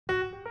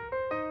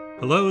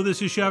Hello,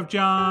 this is Chef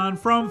John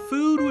from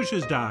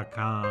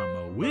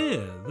foodwishes.com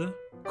with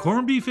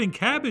corned beef and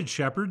cabbage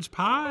shepherd's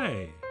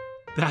pie.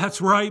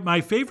 That's right, my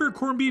favorite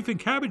corned beef and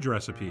cabbage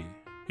recipe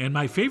and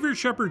my favorite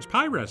shepherd's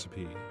pie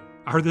recipe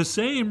are the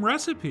same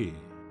recipe.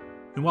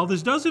 And while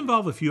this does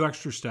involve a few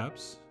extra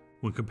steps,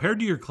 when compared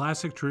to your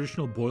classic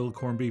traditional boiled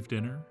corned beef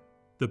dinner,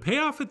 the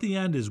payoff at the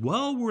end is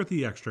well worth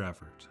the extra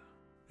effort.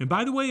 And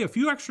by the way, a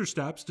few extra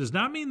steps does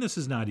not mean this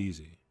is not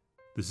easy.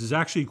 This is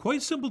actually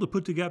quite simple to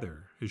put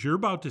together, as you're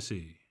about to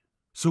see.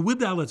 So with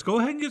that, let's go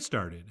ahead and get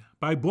started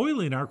by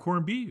boiling our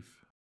corned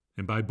beef.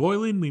 And by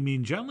boiling, we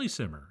mean gently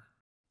simmer.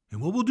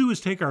 And what we'll do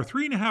is take our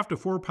 3.5 to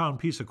 4 pound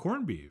piece of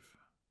corned beef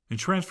and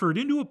transfer it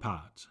into a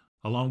pot,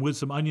 along with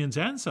some onions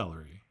and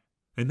celery.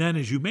 And then,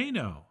 as you may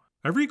know,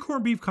 every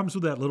corned beef comes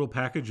with that little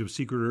package of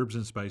secret herbs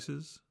and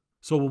spices,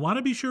 so we'll want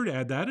to be sure to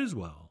add that as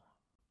well.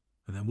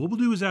 And then what we'll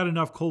do is add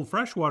enough cold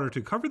fresh water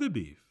to cover the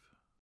beef.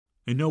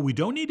 And no, we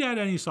don't need to add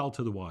any salt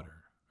to the water.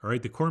 All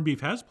right, the corned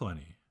beef has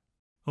plenty.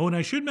 Oh, and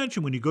I should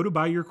mention, when you go to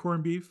buy your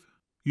corned beef,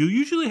 you'll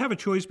usually have a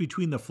choice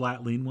between the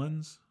flat, lean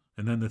ones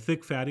and then the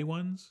thick, fatty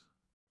ones.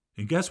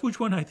 And guess which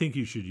one I think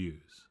you should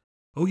use?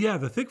 Oh yeah,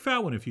 the thick,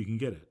 fat one if you can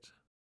get it.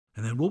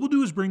 And then what we'll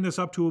do is bring this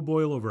up to a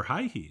boil over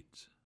high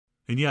heat.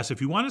 And yes,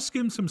 if you want to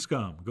skim some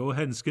scum, go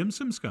ahead and skim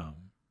some scum.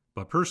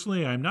 But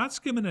personally, I'm not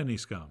skimming any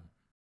scum.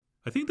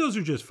 I think those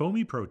are just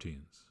foamy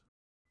proteins.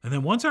 And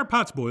then once our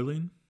pot's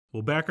boiling,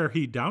 we'll back our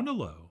heat down to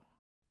low.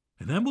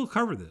 And then we'll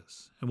cover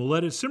this, and we'll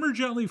let it simmer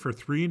gently for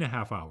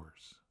 3.5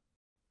 hours.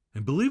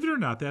 And believe it or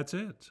not, that's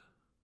it.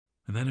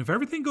 And then if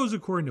everything goes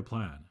according to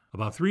plan,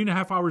 about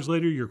 3.5 hours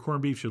later, your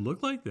corned beef should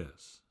look like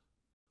this.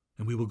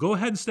 And we will go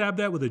ahead and stab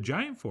that with a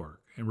giant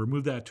fork and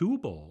remove that to a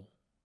bowl.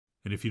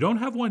 And if you don't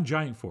have one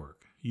giant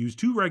fork, use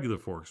 2 regular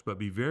forks, but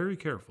be very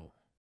careful.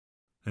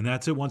 And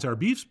that's it. Once our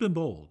beef's been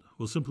bowled,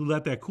 we'll simply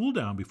let that cool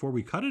down before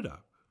we cut it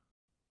up.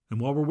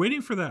 And while we're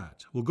waiting for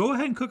that, we'll go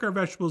ahead and cook our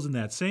vegetables in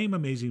that same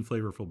amazing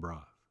flavorful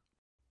broth,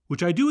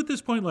 which I do at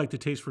this point like to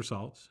taste for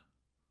salt,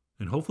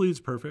 and hopefully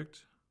it's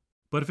perfect.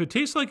 But if it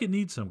tastes like it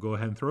needs some, go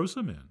ahead and throw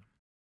some in.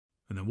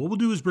 And then what we'll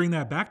do is bring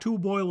that back to a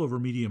boil over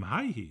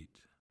medium-high heat,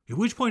 at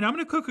which point I'm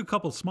going to cook a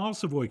couple small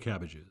Savoy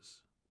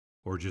cabbages,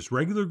 or just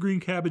regular green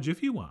cabbage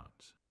if you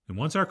want. And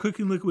once our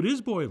cooking liquid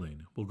is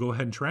boiling, we'll go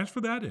ahead and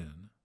transfer that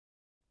in.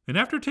 And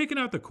after taking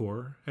out the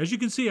core, as you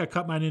can see, I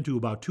cut mine into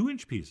about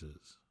 2-inch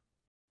pieces.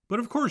 But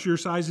of course, your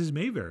sizes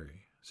may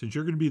vary, since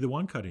you're going to be the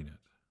one cutting it.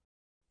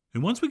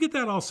 And once we get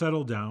that all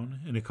settled down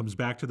and it comes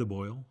back to the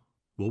boil,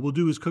 what we'll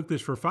do is cook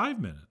this for 5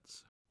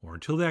 minutes, or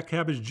until that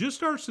cabbage just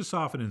starts to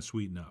soften and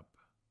sweeten up.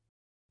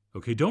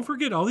 Okay, don't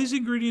forget, all these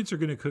ingredients are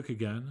going to cook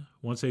again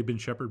once they've been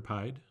shepherd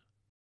pied.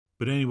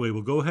 But anyway,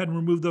 we'll go ahead and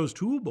remove those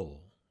to a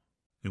bowl,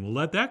 and we'll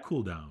let that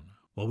cool down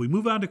while we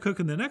move on to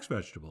cooking the next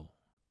vegetable,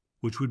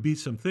 which would be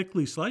some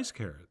thickly sliced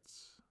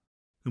carrots.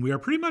 And we are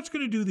pretty much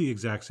going to do the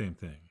exact same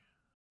thing.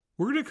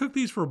 We're going to cook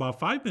these for about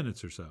 5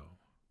 minutes or so,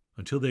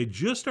 until they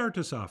just start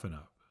to soften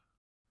up.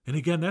 And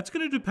again, that's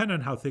going to depend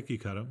on how thick you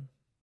cut them.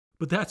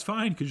 But that's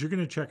fine, because you're going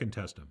to check and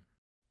test them.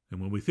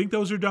 And when we think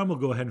those are done, we'll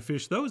go ahead and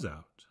fish those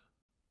out.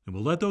 And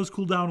we'll let those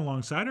cool down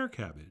alongside our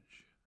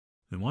cabbage.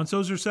 And once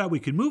those are set, we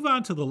can move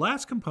on to the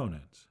last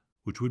component,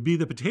 which would be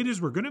the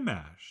potatoes we're going to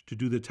mash to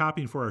do the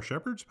topping for our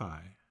shepherd's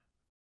pie.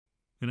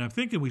 And I'm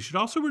thinking we should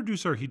also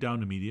reduce our heat down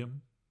to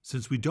medium,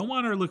 since we don't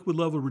want our liquid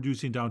level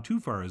reducing down too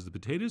far as the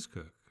potatoes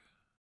cook.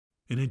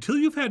 And until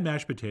you've had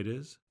mashed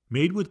potatoes,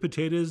 made with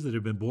potatoes that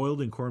have been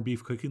boiled in corned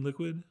beef cooking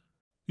liquid,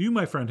 you,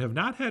 my friend, have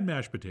not had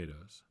mashed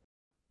potatoes.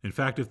 In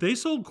fact, if they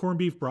sold corned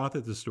beef broth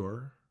at the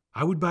store,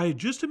 I would buy it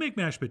just to make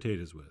mashed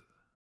potatoes with.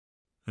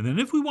 And then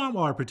if we want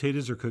while our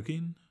potatoes are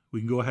cooking, we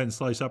can go ahead and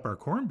slice up our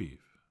corned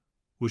beef,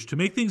 which to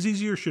make things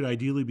easier should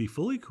ideally be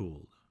fully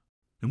cooled.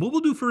 And what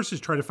we'll do first is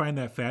try to find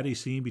that fatty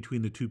seam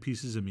between the 2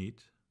 pieces of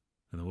meat,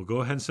 and then we'll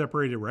go ahead and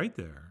separate it right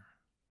there.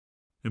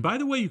 And by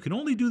the way, you can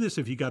only do this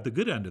if you got the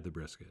good end of the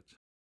brisket.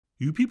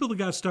 You people that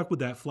got stuck with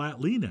that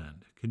flat, lean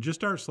end can just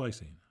start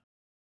slicing.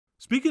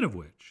 Speaking of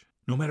which,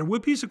 no matter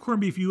what piece of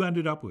corned beef you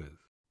ended up with,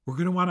 we're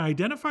going to want to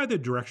identify the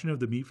direction of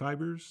the meat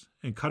fibers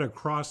and cut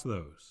across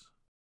those.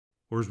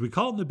 Or as we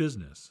call it in the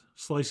business,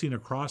 slicing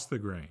across the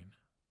grain.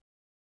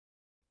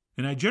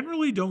 And I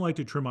generally don't like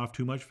to trim off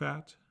too much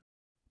fat,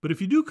 but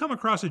if you do come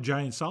across a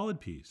giant solid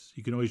piece,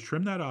 you can always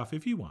trim that off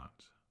if you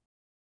want.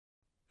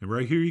 And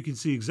right here you can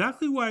see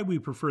exactly why we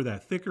prefer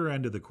that thicker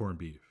end of the corned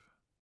beef.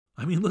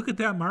 I mean, look at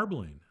that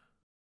marbling.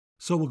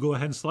 So we'll go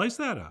ahead and slice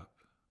that up,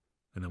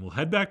 and then we'll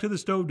head back to the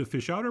stove to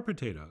fish out our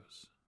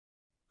potatoes.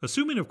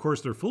 Assuming, of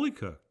course, they're fully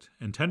cooked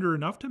and tender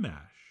enough to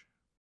mash.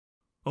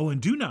 Oh,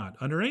 and do not,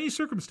 under any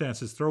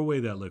circumstances, throw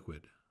away that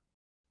liquid.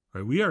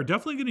 All right, we are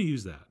definitely going to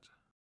use that.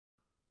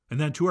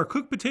 And then to our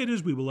cooked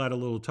potatoes, we will add a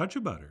little touch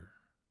of butter.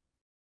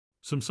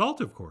 Some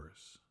salt, of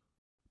course.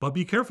 But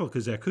be careful,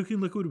 because that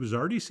cooking liquid was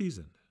already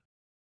seasoned.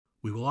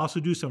 We will also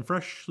do some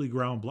freshly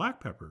ground black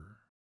pepper,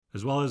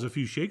 as well as a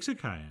few shakes of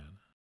cayenne.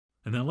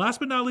 And then last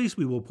but not least,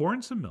 we will pour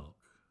in some milk.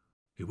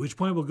 At which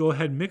point we'll go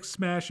ahead and mix,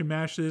 smash, and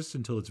mash this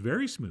until it's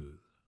very smooth.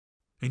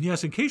 And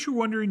yes, in case you're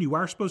wondering, you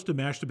are supposed to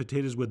mash the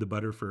potatoes with the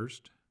butter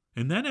first,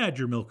 and then add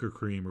your milk or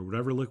cream or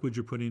whatever liquid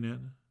you're putting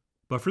in.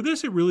 But for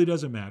this, it really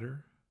doesn't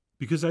matter,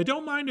 because I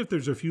don't mind if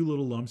there's a few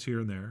little lumps here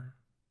and there.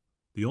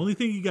 The only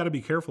thing you got to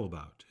be careful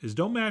about is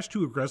don't mash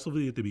too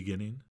aggressively at the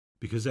beginning,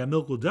 because that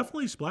milk will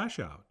definitely splash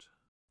out.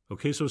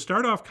 Okay, so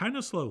start off kind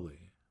of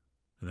slowly,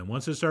 and then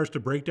once it starts to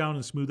break down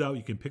and smooth out,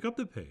 you can pick up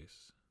the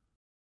pace.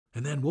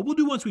 And then what we'll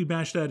do once we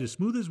mash that as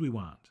smooth as we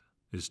want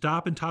is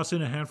stop and toss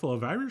in a handful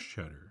of Irish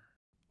cheddar,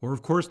 or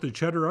of course the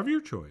cheddar of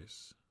your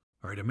choice.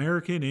 All right,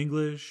 American,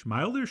 English,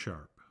 mild or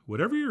sharp,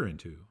 whatever you're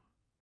into.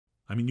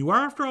 I mean, you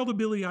are after all the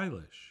Billie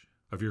Eilish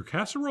of your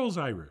casseroles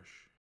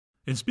Irish.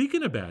 And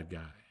speaking of bad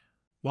guy,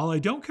 while I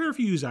don't care if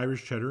you use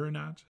Irish cheddar or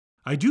not,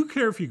 I do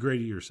care if you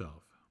grate it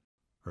yourself.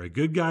 All right,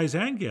 good guys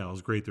and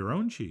gals grate their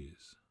own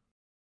cheese.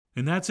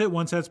 And that's it.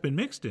 Once that's been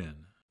mixed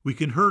in, we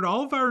can herd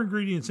all of our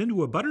ingredients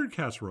into a buttered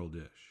casserole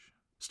dish,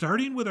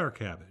 starting with our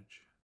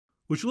cabbage,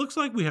 which looks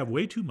like we have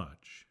way too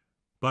much.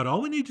 But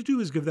all we need to do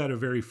is give that a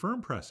very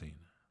firm pressing,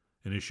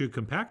 and it should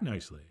compact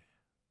nicely.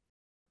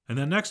 And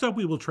then next up,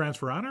 we will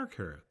transfer on our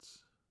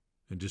carrots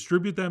and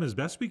distribute them as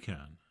best we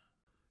can,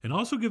 and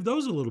also give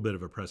those a little bit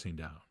of a pressing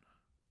down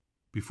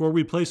before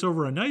we place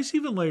over a nice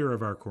even layer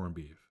of our corned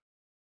beef.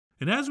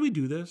 And as we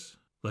do this,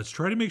 let's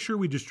try to make sure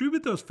we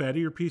distribute those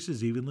fattier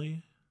pieces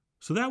evenly,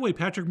 so that way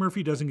Patrick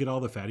Murphy doesn't get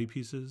all the fatty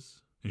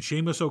pieces, and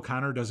Seamus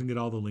O'Connor doesn't get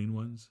all the lean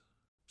ones.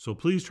 So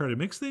please try to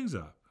mix things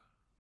up.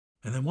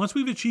 And then once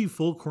we've achieved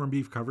full corned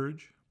beef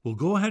coverage, we'll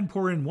go ahead and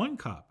pour in 1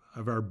 cup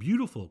of our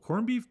beautiful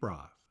corned beef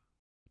broth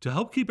to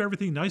help keep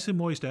everything nice and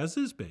moist as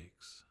this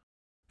bakes.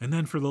 And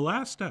then for the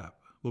last step,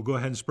 we'll go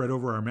ahead and spread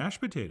over our mashed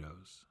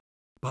potatoes.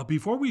 But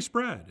before we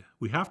spread,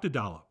 we have to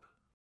dollop.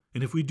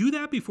 And if we do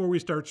that before we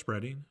start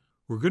spreading,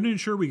 we're going to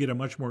ensure we get a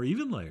much more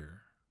even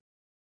layer.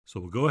 So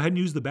we'll go ahead and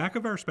use the back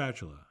of our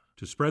spatula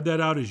to spread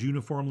that out as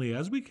uniformly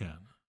as we can.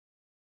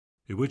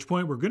 At which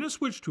point we're going to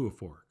switch to a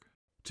fork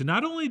to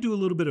not only do a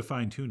little bit of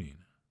fine tuning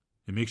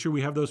and make sure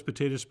we have those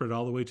potatoes spread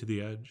all the way to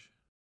the edge,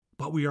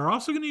 but we are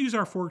also going to use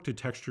our fork to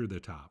texture the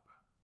top.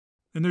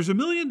 And there's a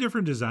million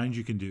different designs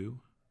you can do,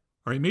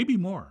 or maybe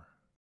more.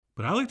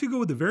 But I like to go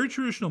with the very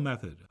traditional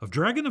method of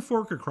dragging the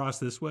fork across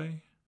this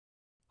way,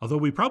 although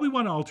we probably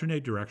want to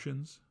alternate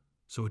directions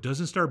so it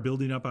doesn't start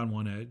building up on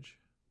one edge.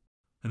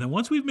 And then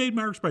once we've made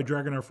marks by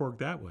dragging our fork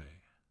that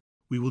way,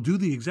 we will do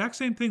the exact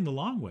same thing the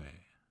long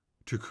way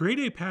to create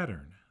a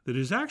pattern that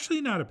is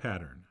actually not a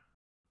pattern,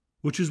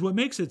 which is what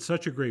makes it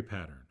such a great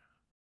pattern.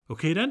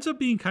 Okay, it ends up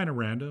being kind of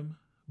random,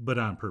 but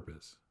on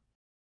purpose.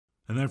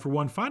 And then for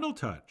one final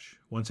touch,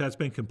 once that's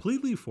been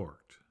completely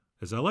forked,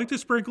 as I like to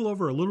sprinkle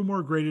over a little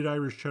more grated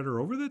Irish cheddar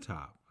over the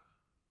top,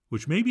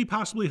 which maybe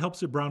possibly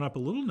helps it brown up a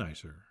little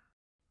nicer.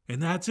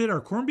 And that's it,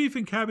 our corned beef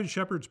and cabbage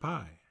shepherd's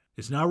pie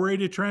is now ready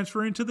to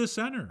transfer into the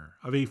center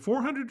of a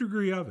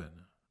 400-degree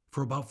oven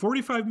for about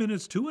 45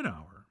 minutes to an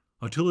hour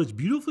until it's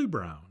beautifully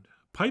browned,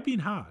 piping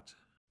hot,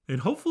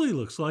 and hopefully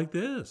looks like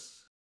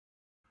this.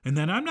 And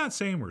then I'm not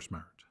saying we're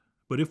smart,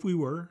 but if we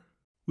were,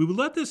 we would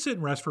let this sit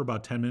and rest for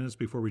about 10 minutes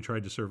before we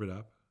tried to serve it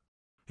up,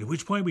 at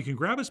which point we can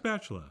grab a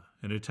spatula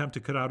and attempt to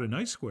cut out a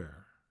nice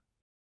square.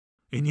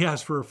 And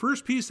yes, for a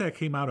first piece that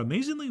came out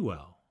amazingly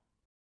well.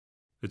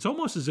 It's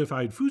almost as if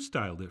I had food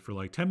styled it for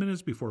like 10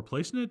 minutes before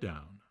placing it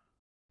down.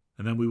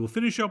 And then we will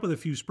finish up with a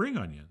few spring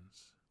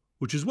onions,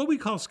 which is what we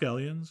call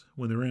scallions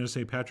when they're in a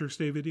St. Patrick's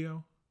Day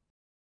video.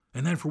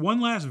 And then for one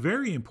last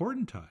very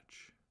important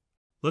touch,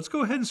 let's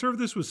go ahead and serve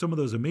this with some of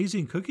those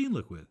amazing cooking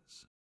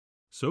liquids.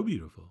 So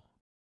beautiful.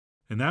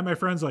 And that, my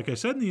friends, like I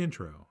said in the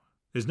intro,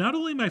 is not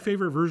only my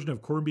favorite version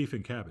of corned beef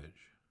and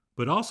cabbage,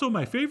 but also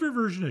my favorite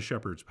version of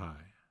shepherd's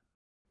pie.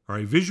 All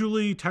right,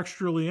 visually,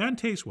 texturally, and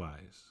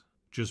taste-wise,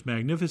 just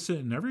magnificent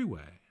in every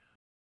way.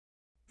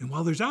 And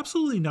while there's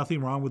absolutely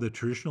nothing wrong with a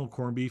traditional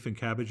corned beef and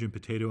cabbage and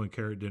potato and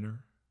carrot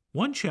dinner,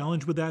 one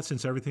challenge with that,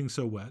 since everything's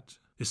so wet,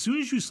 as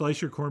soon as you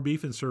slice your corned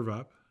beef and serve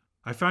up,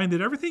 I find that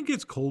everything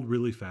gets cold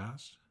really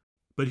fast.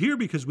 But here,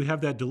 because we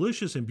have that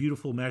delicious and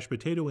beautiful mashed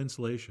potato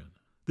insulation,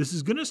 this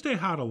is going to stay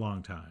hot a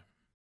long time.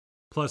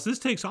 Plus, this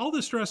takes all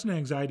the stress and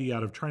anxiety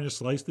out of trying to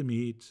slice the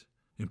meat,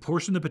 and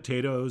portion the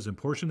potatoes, and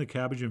portion the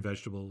cabbage and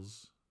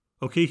vegetables.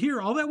 Okay, here,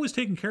 all that was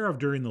taken care of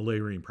during the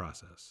layering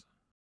process.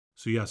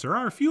 So yes, there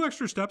are a few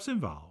extra steps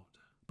involved,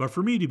 but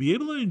for me to be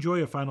able to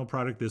enjoy a final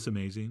product this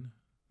amazing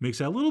makes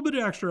that little bit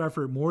of extra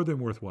effort more than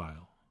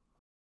worthwhile.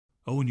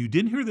 Oh, and you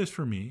didn't hear this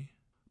from me,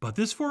 but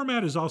this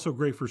format is also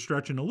great for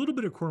stretching a little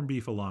bit of corned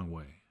beef a long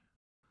way.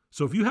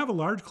 So if you have a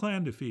large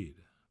clan to feed,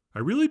 I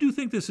really do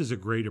think this is a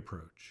great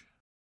approach.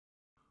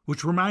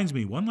 Which reminds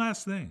me, one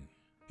last thing.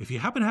 If you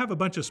happen to have a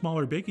bunch of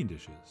smaller baking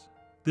dishes,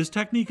 this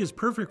technique is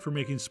perfect for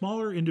making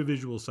smaller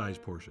individual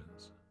sized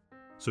portions.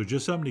 So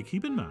just something to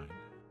keep in mind.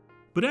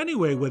 But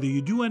anyway, whether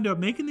you do end up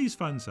making these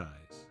fun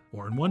size,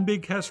 or in one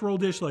big casserole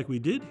dish like we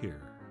did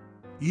here,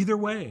 either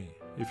way,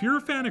 if you're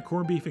a fan of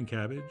corned beef and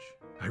cabbage,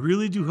 I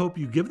really do hope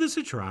you give this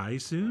a try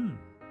soon.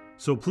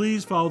 So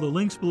please follow the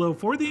links below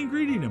for the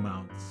ingredient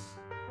amounts,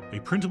 a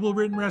printable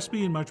written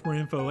recipe, and much more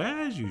info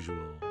as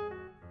usual.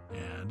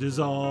 And as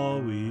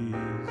always,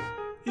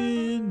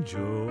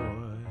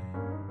 enjoy.